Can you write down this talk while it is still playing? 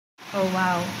Oh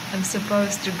wow, I'm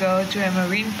supposed to go to a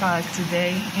marine park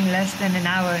today in less than an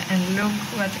hour, and look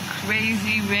what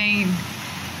crazy rain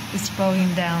is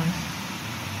pouring down.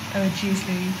 Oh jeez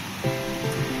Louise.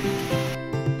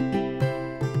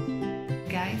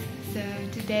 Guys, so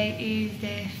today is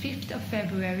the 5th of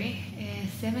February,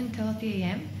 7:30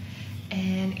 a.m.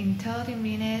 and in 30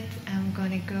 minutes I'm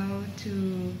gonna go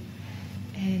to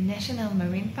a national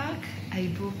marine park. I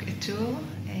booked a tour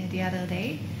the other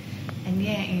day. And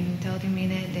yeah, in 30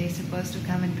 minutes they're supposed to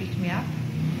come and pick me up.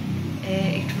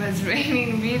 It was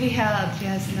raining really hard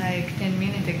just like 10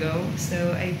 minutes ago,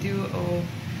 so I do hope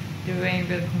the rain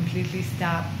will completely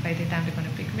stop by the time they're gonna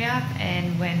pick me up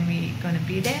and when we're gonna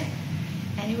be there.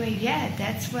 Anyway, yeah,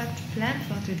 that's what's planned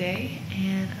for today,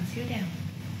 and I'll see you there.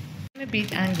 I'm a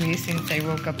bit hungry since I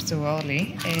woke up so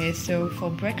early, so for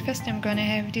breakfast I'm gonna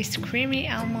have this creamy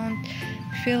almond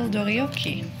filled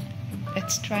dorioki.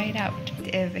 Let's try it out.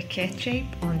 They have a cat shape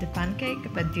on the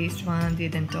pancake, but this one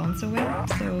didn't turn so well.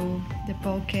 So the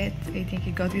poor cat, I think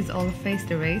he got his whole face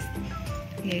erased.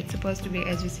 Yeah, it's supposed to be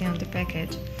as you see on the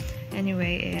package.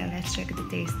 Anyway, let's check the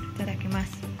taste.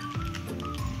 Itadakimasu.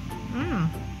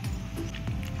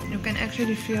 You can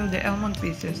actually feel the almond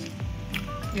pieces.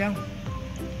 Yeah,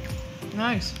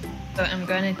 nice. So I'm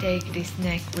gonna take this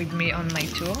snack with me on my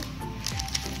tour.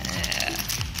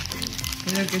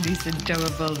 Look at this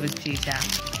adorable cheetah.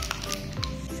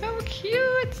 So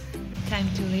cute! Time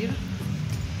to leave.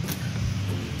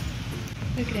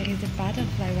 Look, there is a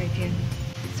butterfly right here.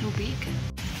 So big.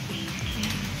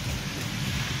 Yeah.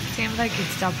 Seems like it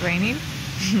stopped raining.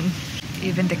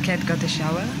 Even the cat got a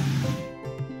shower.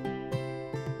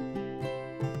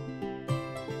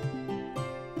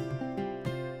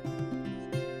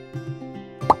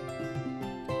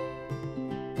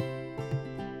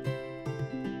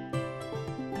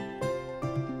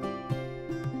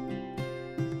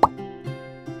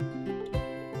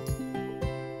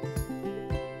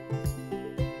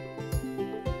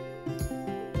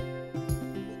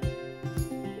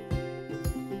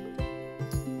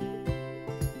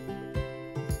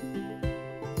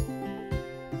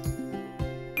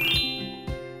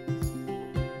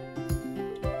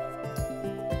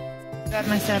 Got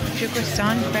myself 2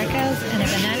 croissants, crackers, and a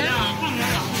banana.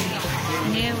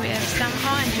 And here we have some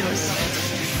orange juice.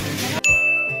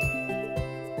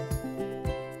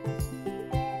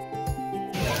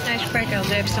 Nice crackers,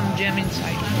 they have some jam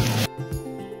inside.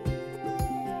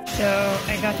 So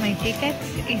I got my ticket.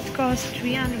 It costs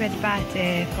 300 baht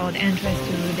for the entrance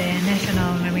to the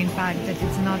National Marine Park, that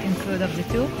is not included of the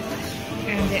tour.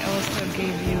 And they also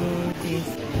give you this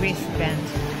wristband.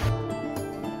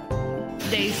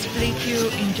 They split you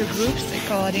into groups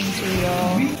according to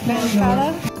your band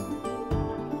color.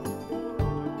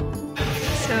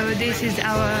 So this is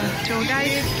our tour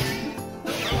guide.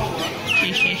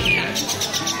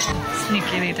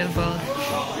 Sneaky little bird.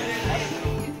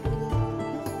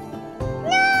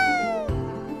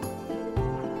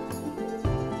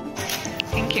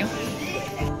 Thank you.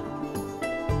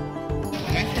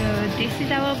 So this is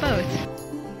our boat.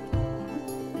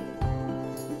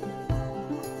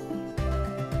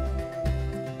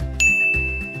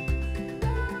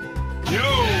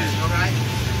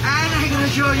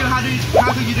 Show you how to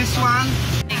do this one.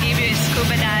 They give you a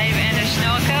scuba dive and a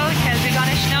snorkel because we're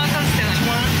gonna snorkel soon.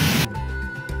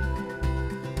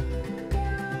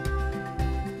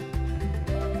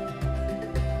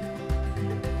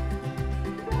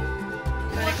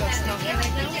 Gonna go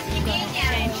snorkeling now. I'm gonna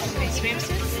change my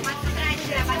swimsuits. Let's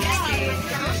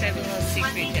several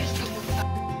secrets.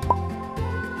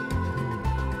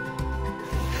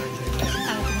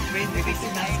 Out in the breeze with this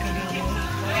nice canoe.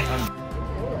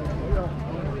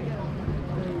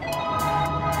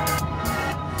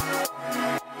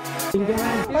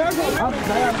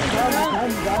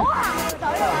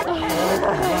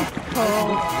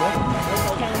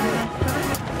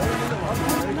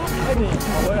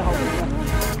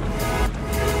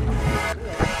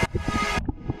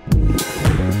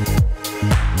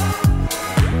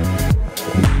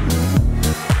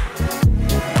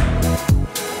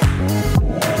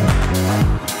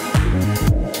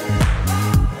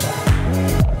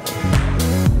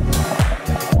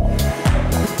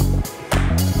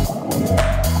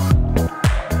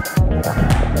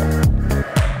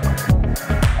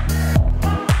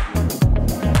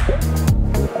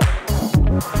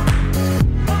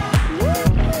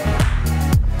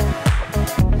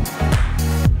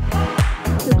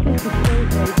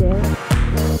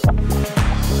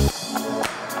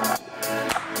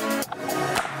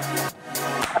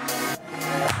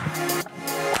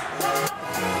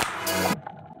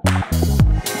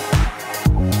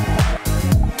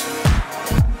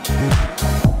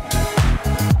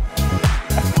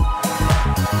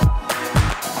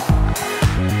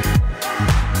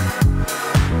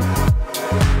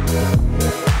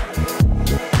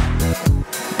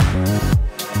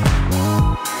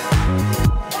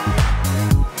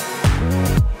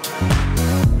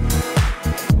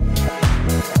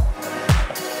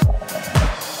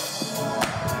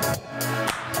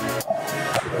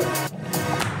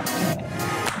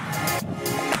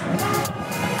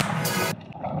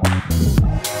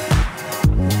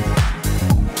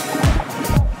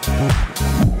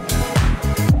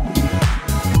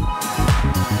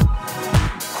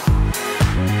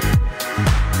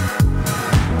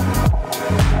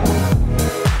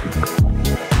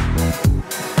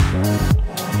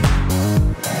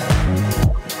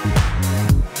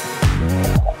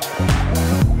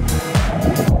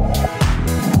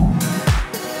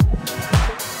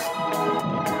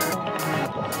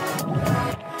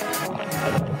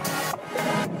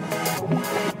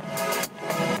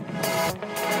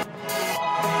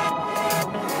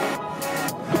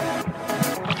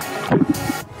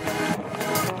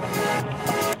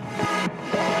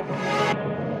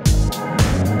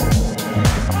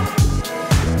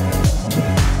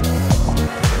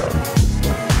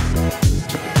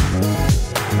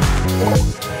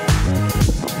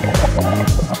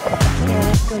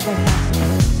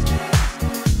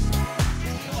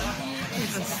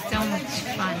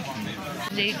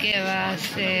 They gave us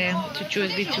to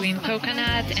choose between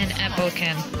coconut and apple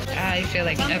can. I feel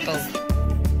like apple.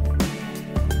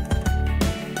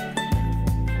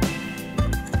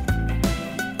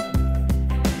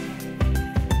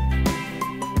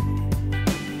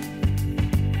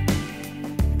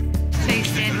 They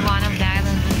said one of the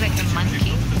islands looks like a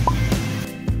monkey.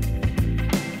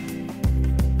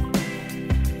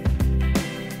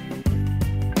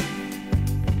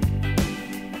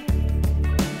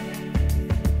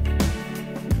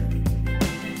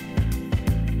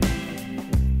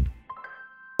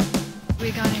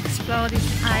 We're gonna explore this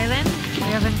island. We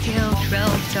have until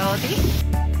 12:30.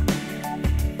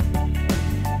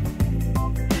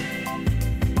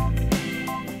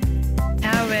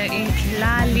 Now we're in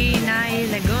Lalinai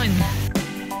Lagoon.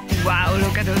 Wow,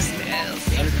 look at those stairs.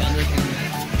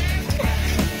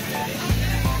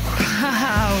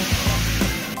 Wow.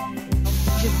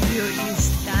 The view is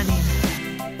stunning.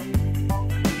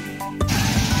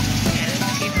 Yeah,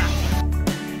 let's keep up.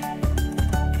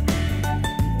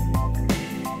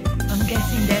 I'm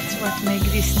guessing that's what makes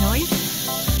this noise.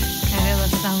 Kind of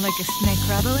sound like a snake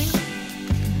rattling.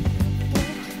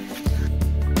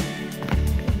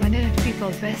 Wonder if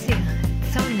people pass here.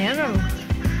 It's so narrow.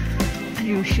 And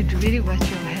you should really watch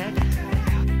your head.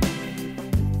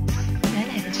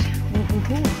 Manage.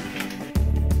 Woohoo.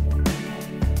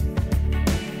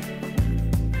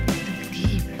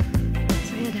 Deep.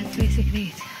 So yeah, that's basically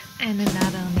it. And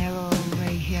another narrow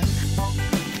way here.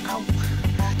 Ow.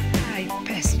 I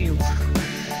pass you.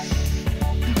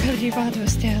 Look how deep are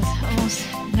those stairs. Almost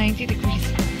 90 degrees.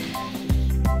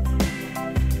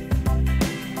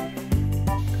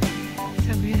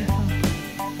 So beautiful.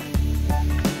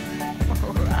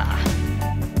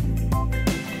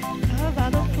 Oh,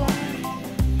 butterfly.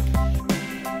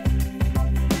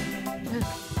 Look,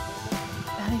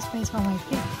 that is space for my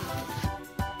feet.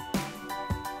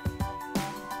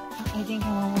 I think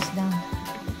I'm almost done.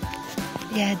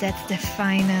 Yeah, that's the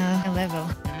final level.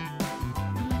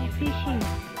 How many fishes?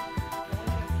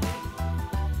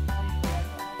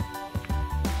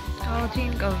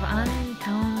 Touching of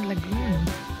Thong Lagoon.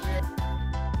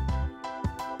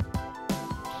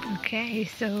 Okay,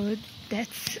 so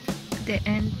that's the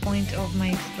end point of my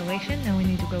exploration. Now we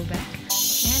need to go back.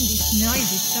 Man, this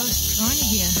noise is so strong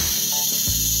here.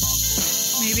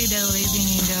 Maybe they're living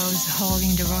in those holes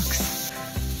in the rocks.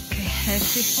 Okay, I have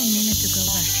 15 minutes to go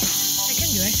back. I can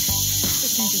do it.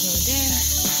 Just need to go there,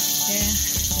 there,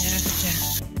 there, there.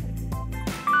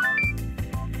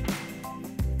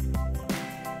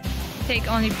 Take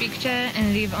only picture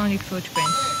and leave only footprint.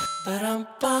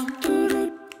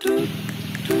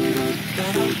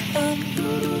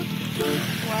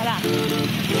 Voila!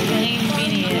 Green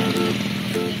vineyard.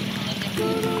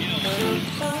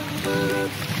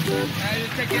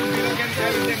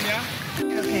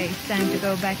 Okay, it's time to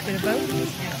go back to the boat.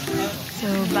 So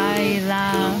by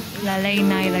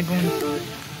Lalinai Lagoon.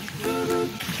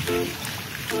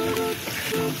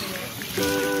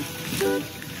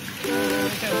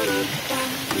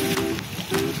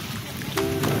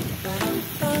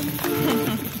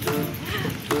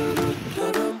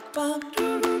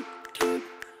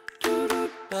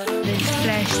 There's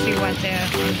splash seawater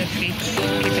on the feet.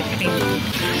 Keep it clean.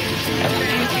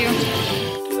 Thank you.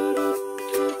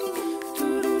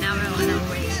 Now we're on our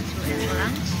way to have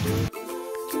lunch.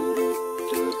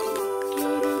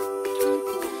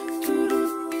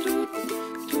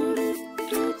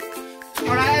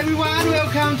 Alright everyone,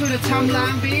 welcome to the Tham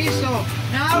Lang Beach. So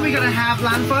now we're gonna have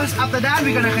lunch first. After that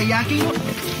we're gonna kayaking.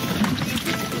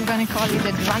 I'm gonna call you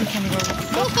the drunken road.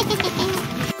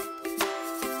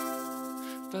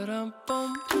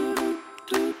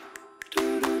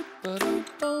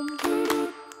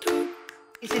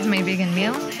 This is my vegan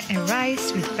meal. A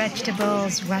rice with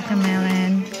vegetables,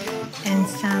 watermelon, and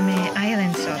some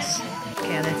island sauce.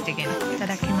 Okay, let's dig in.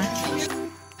 Itadakimasu.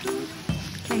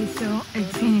 Okay, so I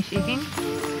finished eating.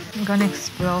 I'm gonna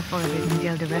explore for a bit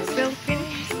until the rest will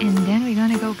finish, and then we're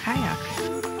gonna go kayak.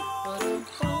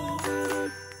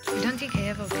 I don't think I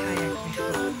ever kayaked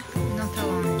before. Not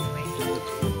alone anyway.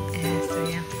 So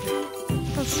yeah,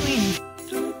 we'll swim.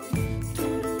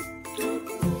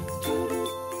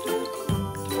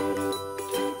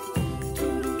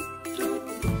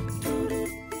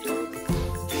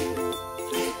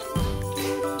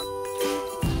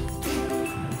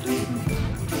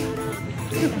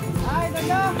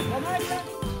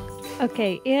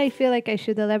 Okay, here I feel like I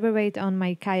should elaborate on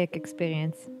my kayak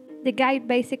experience. The guide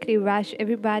basically rushed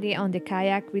everybody on the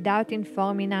kayak without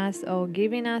informing us or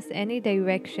giving us any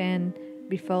direction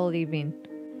before leaving.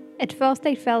 At first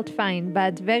I felt fine,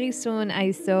 but very soon I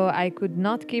saw I could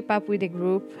not keep up with the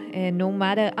group, no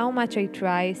matter how much I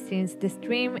tried, since the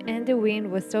stream and the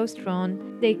wind was so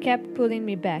strong, they kept pulling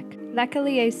me back.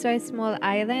 Luckily I saw a small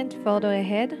island further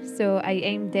ahead, so I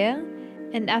aimed there,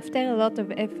 and after a lot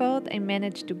of effort I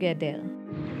managed to get there.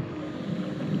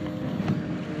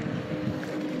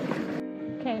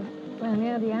 Okay, we're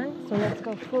near the end, so let's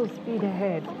go full speed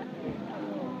ahead.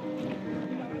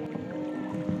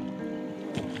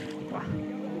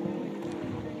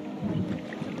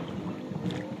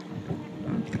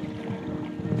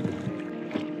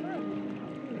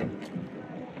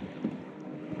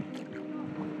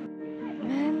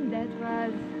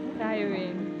 Was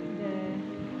tiring, the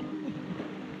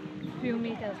few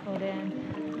meters for the end.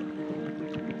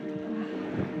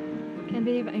 Can't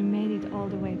believe I made it all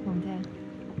the way from there.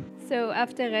 So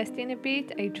after resting a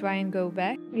bit, I try and go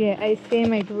back. Yeah, I see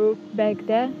my group back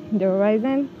there in the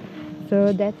horizon,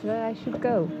 so that's where I should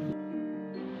go.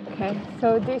 Okay,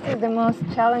 so this is the most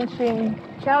challenging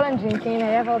thing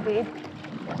I ever did.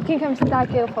 I think I'm stuck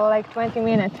here for like 20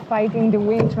 minutes fighting the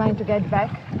wind, trying to get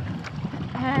back.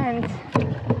 And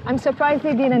I'm surprised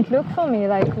they didn't look for me,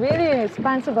 like really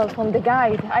responsible from the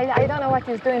guide. I don't know what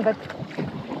he's doing, but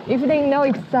if they know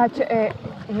it's such a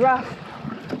rough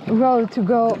road to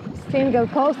go single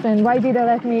person, why did they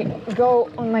let me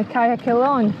go on my kayak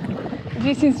alone?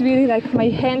 This is really like my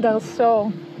hand are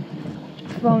sore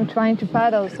from trying to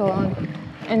paddle so long,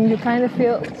 and you kind of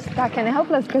feel stuck and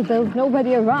helpless because there's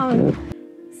nobody around.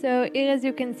 So here, as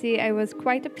you can see, I was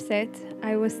quite upset.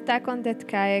 I was stuck on that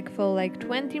kayak for like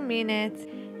 20 minutes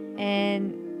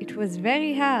and it was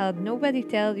very hard. Nobody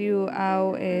tells you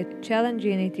how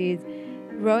challenging it is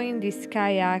rowing this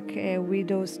kayak with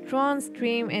those strong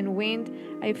stream and wind.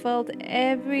 I felt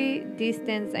every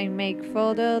distance I make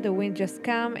further, the wind just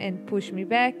come and push me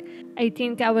back. I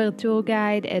think our tour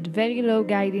guide had very low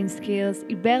guiding skills.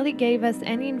 He barely gave us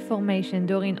any information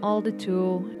during all the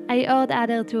tour. I heard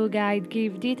other tour guides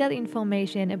give detailed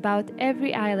information about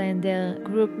every island their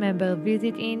group member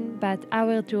visiting, but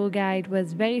our tour guide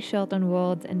was very short on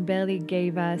words and barely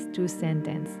gave us 2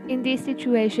 sentences. In this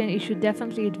situation, you should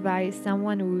definitely advise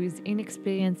someone who is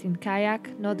inexperienced in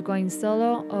kayak, not going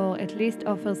solo, or at least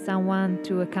offer someone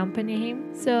to accompany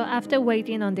him. So after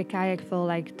waiting on the kayak for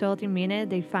like 30 minutes,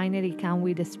 they finally come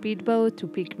with a speedboat to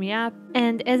pick me up.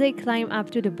 And as I climb up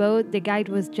to the boat, the guide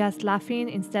was just laughing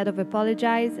instead of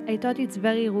apologize. I thought it's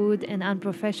very rude and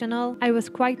unprofessional. I was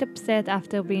quite upset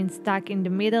after being stuck in the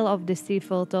middle of the sea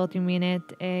for 30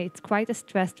 minutes. It's quite a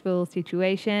stressful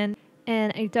situation.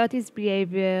 And I thought his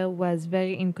behavior was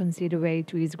very inconsiderate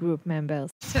to his group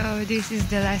members. So this is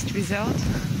the last resort.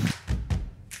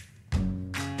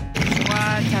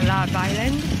 Talab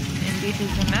Island, and this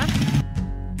is the map.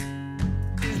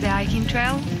 This is the hiking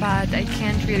trail, but I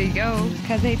can't really go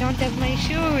because I don't have my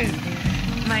shoes.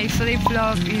 My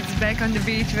flip-flop is back on the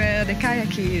beach where the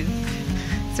kayak is.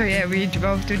 So yeah, we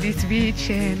drove to this beach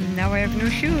and now I have no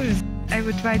shoes. I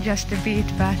would try just a bit,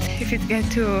 but if it gets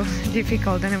too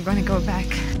difficult, then I'm gonna go back.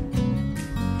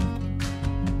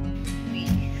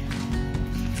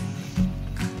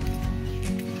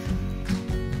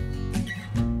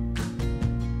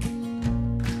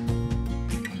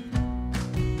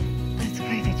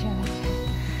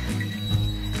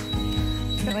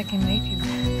 I can make it.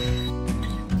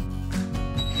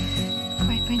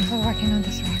 Quite painful walking on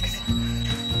these rocks.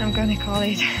 I'm gonna call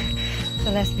it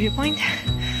the last viewpoint.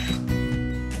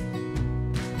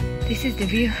 This is the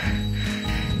view.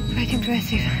 Quite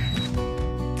impressive.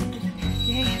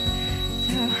 Yay.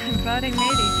 So I'm proud I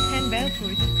made it, and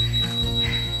barefoot.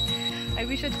 I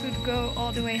wish I could go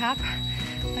all the way up,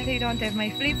 but I don't have my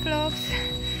flip-flops.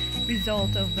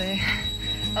 Result of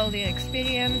all the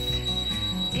experience.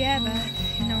 Yeah, but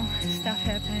you know, stuff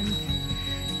happens,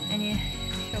 and yeah,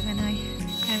 Shog and I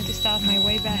time to start my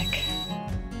way back.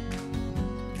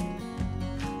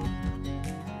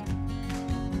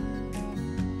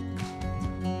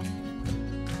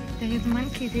 There is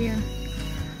monkeys here.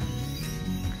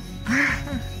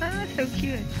 So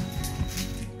cute.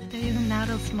 There is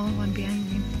another small one behind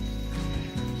me.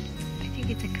 I think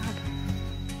it's a cub.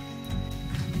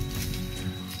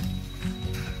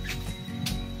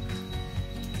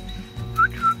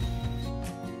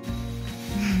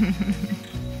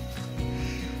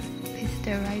 They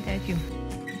stare right at you.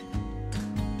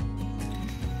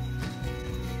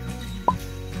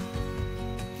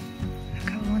 Look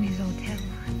how long his hotel.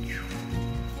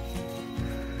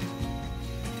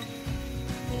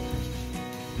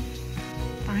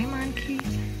 Bye,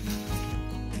 monkeys.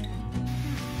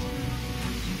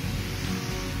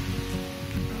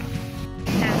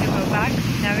 Time to go back.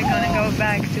 Now we're gonna go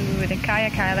back to the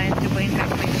kayak island to bring back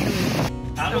my shoes.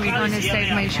 So we're gonna save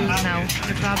my shoes now.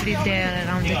 They're probably there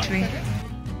around the tree.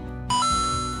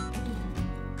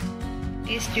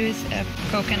 These juice have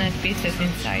coconut pieces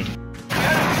inside.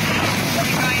 We're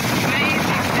going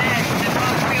crazy fast. The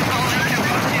boat will hold like a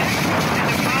rocket in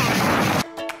the boat.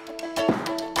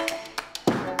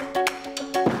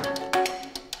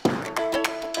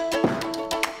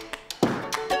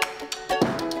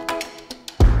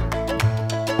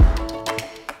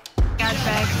 Got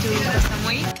back to Koh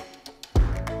Samui.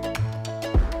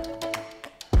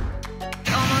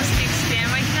 Almost 6 p.m.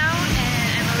 right now and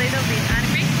I'm a little bit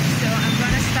hungry, so I'm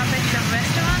gonna stop at some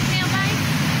restaurant nearby.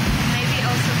 Maybe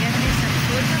also get me some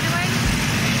food on the way.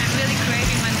 I'm really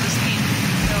craving mangosteen,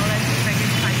 so let's see if I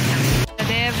can find some.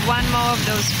 They have one more of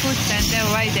those food center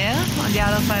right there on the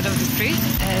other side of the street,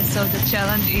 so the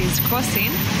challenge is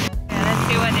crossing. Let's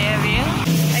see what they have here.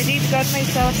 I did got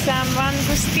myself some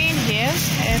mangosteen here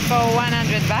for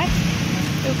 100 baht.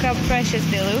 Look how precious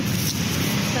they look.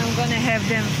 So I'm gonna have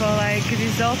them for like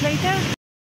dessert later.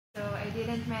 So I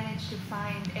didn't manage to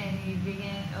find any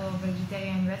vegan or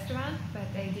vegetarian restaurant, but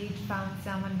I did found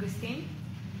some mangosteen.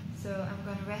 So I'm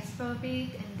gonna rest for a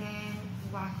bit and then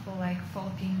walk for like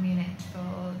 14 minutes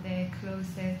for the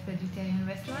closest vegetarian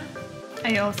restaurant.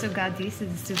 I also got this as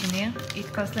a souvenir.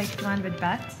 It cost like 200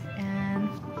 baht and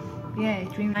yeah,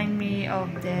 it reminded me of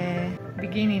the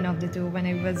beginning of the tour when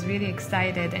I was really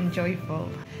excited and joyful.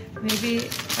 Maybe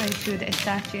I should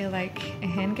attach it like a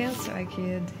hanger so I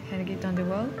could hang it on the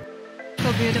wall.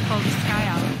 So beautiful the sky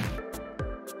out.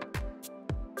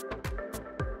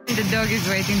 The dog is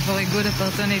waiting for a good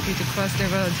opportunity to cross the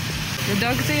road. The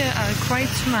dogs here are quite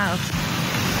smart.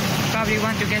 Probably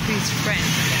want to get to his friend.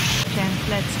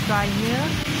 Let's try here.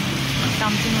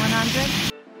 Something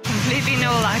 100. Completely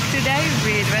no luck today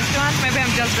with restaurants. Maybe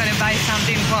I'm just gonna buy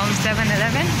something from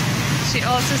 7-Eleven. She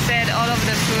also said all of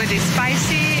the food is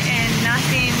spicy and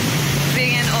nothing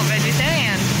vegan or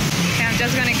vegetarian. Okay, I'm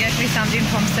just gonna get me something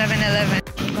from 7-Eleven.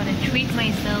 I'm gonna treat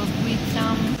myself with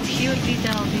some cute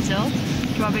little dessert.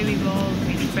 Strawberry bowl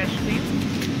with fresh cream.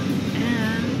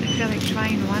 And I feel like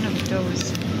trying one of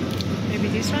those. Maybe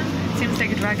this one? It seems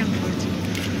like a dragon fruit.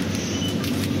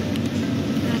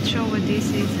 Not sure what this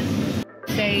is.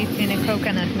 Say it's in a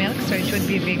coconut milk, so it should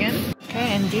be vegan.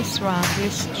 Okay, and this one,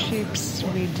 these chips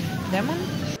with lemon.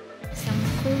 Some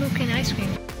cool looking ice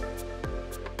cream.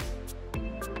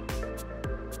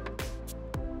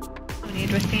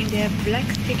 Interesting, they have black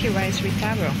sticky rice with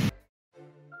taro.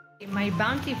 My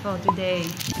bounty for today,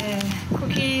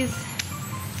 cookies,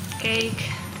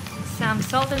 cake, some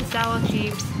salt and sour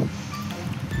chips,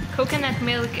 coconut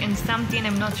milk and something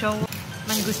I'm not sure,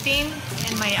 mangosteen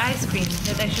and my ice cream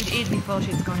that I should eat before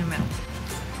she's gonna melt.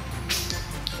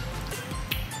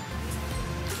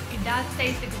 It does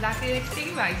taste exactly like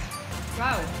sticky rice.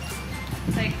 Wow,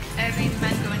 it's like having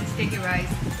mango and sticky rice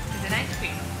with an ice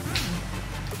cream.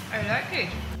 I like it.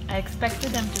 I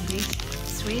expected them to be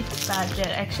sweet, but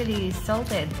they're actually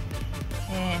salted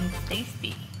and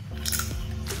tasty.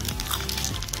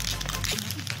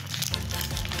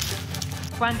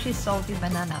 Crunchy salty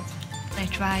bananas. I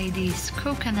tried this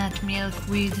coconut milk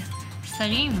with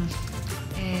sarim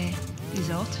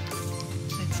dessert.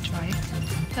 Let's try it.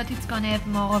 Thought it's gonna have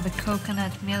more of a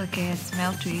coconut milk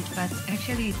smell to it, but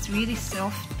actually it's really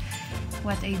soft.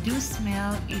 What I do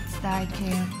smell, it's like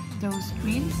those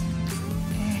greens.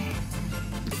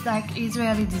 It's like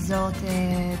Israeli dessert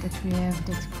that we have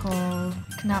that's called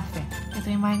knafe. It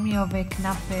reminds me of a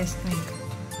knafe string.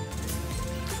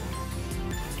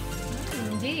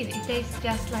 Indeed, it tastes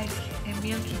just like a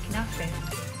milky knafe.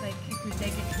 Like if you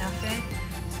take a knafe,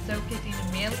 soak it in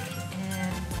milk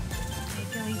and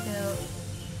make a little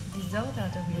dessert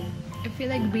out of it. I feel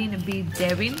like being a bit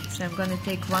daring, so I'm gonna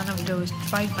take one of those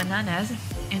dried bananas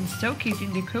and soak it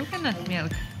in the coconut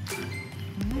milk.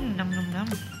 Nom nom nom.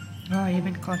 Oh, I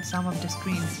even caught some of the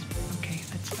screens. Okay,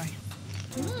 let's try.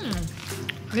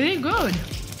 Really good.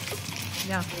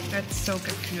 Yeah, let's soak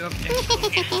a few of them.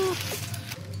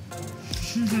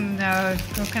 No,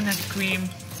 coconut cream,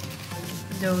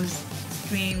 those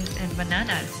streams and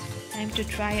bananas. Time to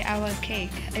try our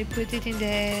cake. I put it in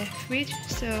the fridge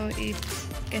so it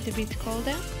gets a bit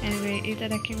colder. Anyway,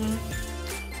 itadakimasu.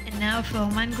 And now for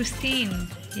mangosteen.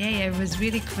 Yeah, I was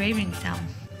really craving some.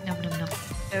 Nom nom nom.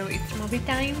 So it's movie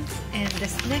time, and the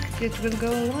snack that will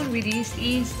go along with this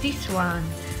is this one.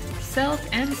 Salt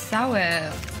and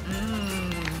sour.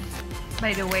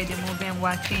 By the way, the movie I'm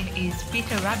watching is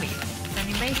Peter Rabbit, an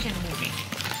animation movie.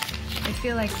 I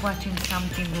feel like watching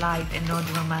something light and not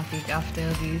dramatic after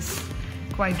this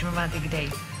quite dramatic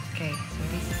day. Okay, so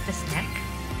this is the snack.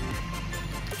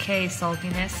 okay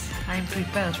saltiness. I'm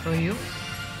prepared for you.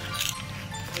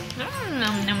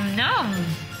 Nom nom nom.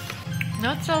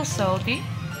 Not so salty,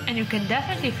 and you can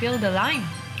definitely feel the lime.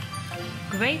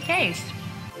 Great taste.